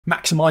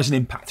Maximising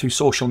impact through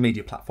social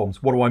media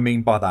platforms. What do I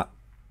mean by that?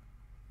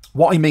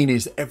 What I mean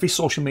is that every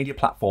social media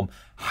platform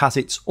has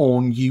its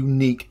own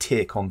unique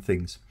take on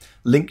things.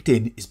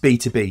 LinkedIn is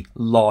B2B,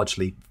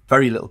 largely,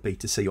 very little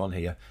B2C on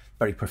here.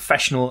 Very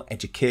professional,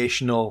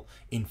 educational,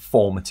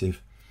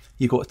 informative.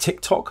 You go to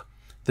TikTok,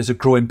 there's a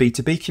growing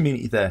B2B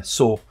community there.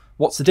 So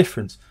what's the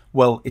difference?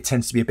 Well, it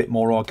tends to be a bit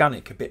more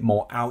organic, a bit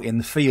more out in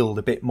the field,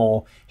 a bit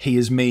more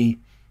here's me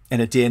in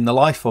a day in the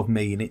life of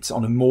me, and it's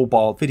on a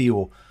mobile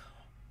video.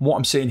 What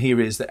I'm saying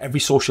here is that every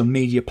social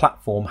media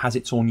platform has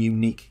its own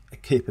unique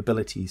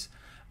capabilities.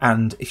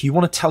 And if you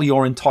want to tell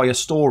your entire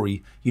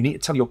story, you need to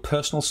tell your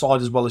personal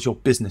side as well as your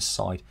business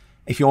side.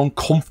 If you're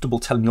uncomfortable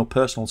telling your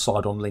personal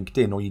side on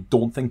LinkedIn, or you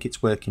don't think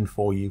it's working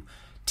for you,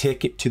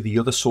 take it to the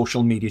other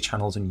social media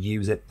channels and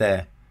use it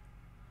there.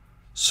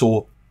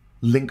 So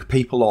link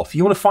people off. If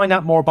you want to find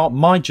out more about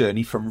my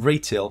journey from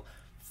retail,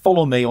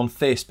 follow me on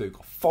Facebook,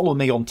 or follow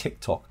me on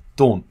TikTok.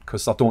 Don't,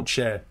 because I don't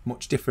share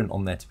much different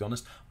on there, to be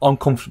honest. I'm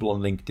comfortable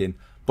on LinkedIn,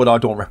 but I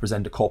don't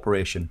represent a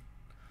corporation.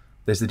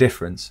 There's the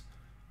difference.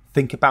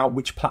 Think about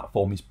which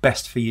platform is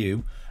best for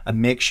you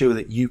and make sure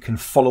that you can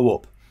follow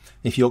up.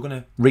 If you're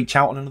going to reach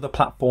out on another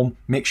platform,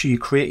 make sure you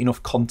create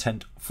enough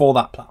content for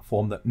that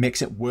platform that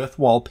makes it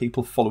worthwhile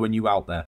people following you out there.